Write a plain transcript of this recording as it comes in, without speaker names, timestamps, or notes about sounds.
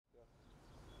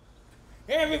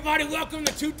Hey everybody, welcome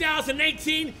to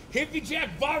 2018 Hippie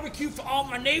Jack Barbecue. For all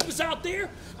my neighbors out there,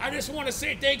 I just want to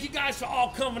say thank you guys for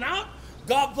all coming out.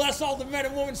 God bless all the men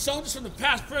and women soldiers from the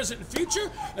past, present, and future.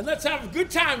 And let's have a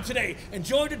good time today.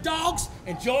 Enjoy the dogs,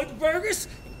 enjoy the burgers,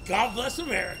 and God bless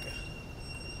America.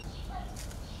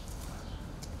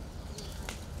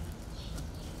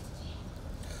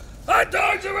 Hot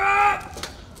dogs are up!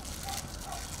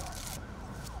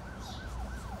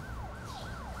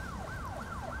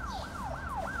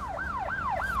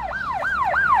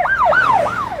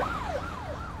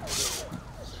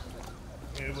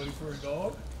 Anybody for a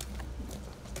dog?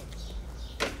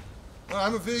 No,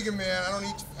 I'm a vegan, man. I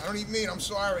don't eat meat. I'm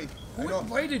sorry. Who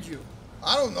invited you?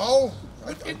 I don't know.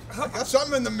 I got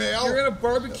something in the mail. You're at a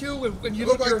barbecue and you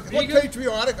look you're like vegan?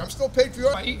 patriotic. I'm still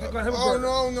patriotic. Have a burger.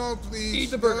 Oh no, please.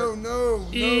 Eat the burger. No.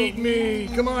 Eat me.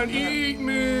 Come on, eat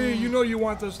me. You know you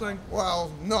want this thing.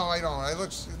 Well, no, I don't. It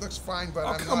looks fine, but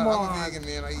I'm a vegan,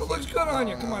 man. It looks good on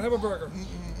you. Come on, have a burger.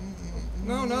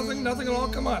 No, nothing at all.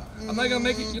 Come on. I'm not gonna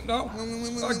make it. No.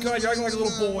 Oh God, you're acting like a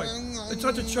little boy. It's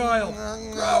such a child.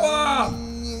 Grow up.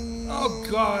 Oh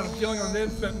God, I'm feeling an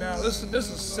infant now. This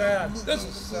is sad. This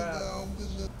is sad.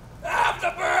 Have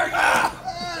the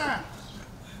burger!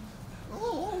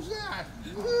 Oh, what was that?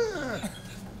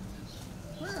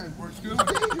 Man, it's getting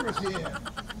dangerous here.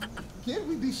 Can't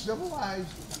we be civilized?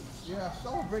 Yeah,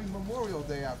 celebrating Memorial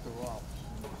Day after all.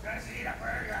 Let's eat a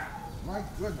burger. My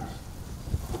goodness.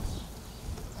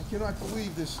 I cannot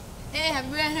believe this. Hey, have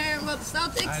you been hearing about the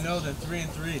Celtics? I know, they're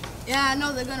 3-3. Yeah, I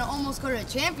know they're gonna almost go to a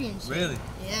championship. Really?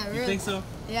 Yeah, really. You think so?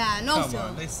 Yeah, I know Come so.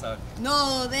 on, they suck.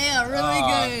 No, they are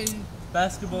really good.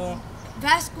 Basketball?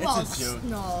 Basketball. It's a joke.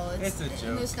 No, It's a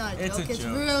joke. It's not a It's joke. a It's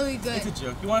joke. really good. It's a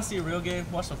joke. You want to see a real game?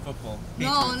 Watch some football.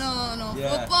 No.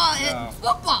 Yeah, Football,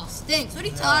 football stinks. What are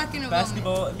you talking about?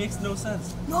 Basketball, it makes no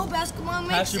sense. No, basketball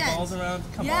makes Pass sense. your balls around.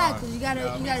 Come on. Yeah, because you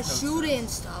gotta No shoot it and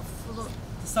stuff.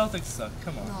 The Celtics suck.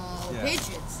 Come on. No, Yeah.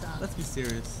 Patriots suck. Let's be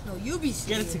serious. No, you be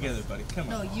serious. Get it together, buddy. Come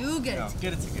on. No, you get it together.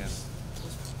 Get it together.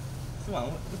 Come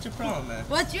on. What's your problem, man?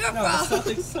 What's your No, problem? the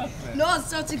Celtics suck, man. No, the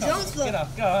Celtics Come don't on, suck.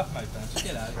 Get off my bench.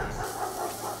 Get out of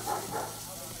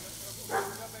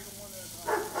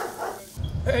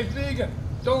here. Hey, vegan,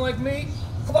 don't like meat?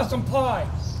 How about some pie?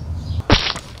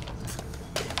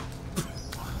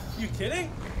 You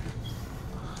kidding?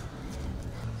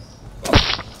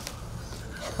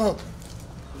 Oh.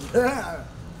 Yeah.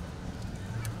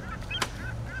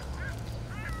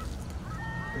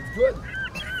 It's good.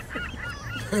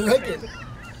 I like it.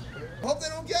 Hope they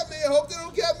don't get me. I hope they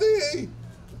don't get me.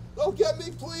 Don't get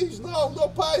me, please. No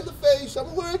pie in the face. I'm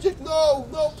allergic. No,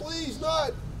 please,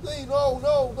 not. Please, no.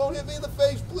 Don't hit me in the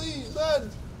face, please. None.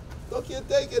 I can't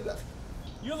take it.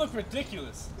 You look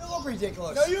ridiculous. You look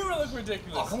ridiculous. No, you look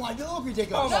ridiculous. Oh, come on, you look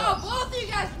ridiculous. No, both of you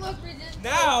guys look ridiculous.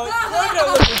 Now, you're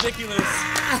gonna look ridiculous.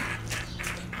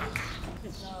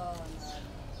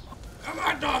 Come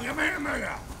on, dog, come here,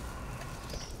 burger.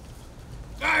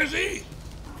 Guys, eat.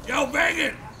 Yo,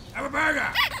 bacon, have a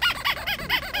burger.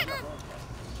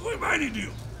 Who invited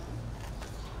you?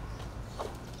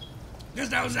 Guess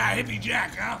that was that Hippie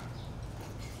Jack, huh?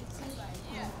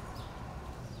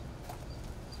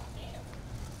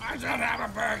 I said have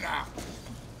a burger.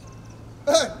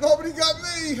 Hey, nobody got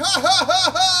me. Ha ha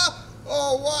ha ha.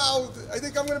 Oh wow. I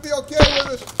think I'm gonna be okay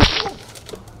with this.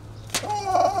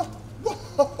 Oh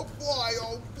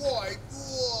boy.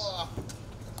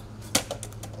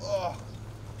 Oh.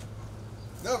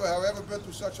 Never have I ever been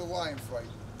through such a lion fight.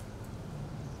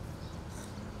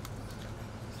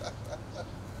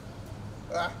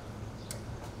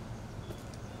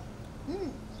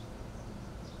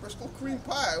 Crystal cream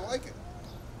pie, I like it.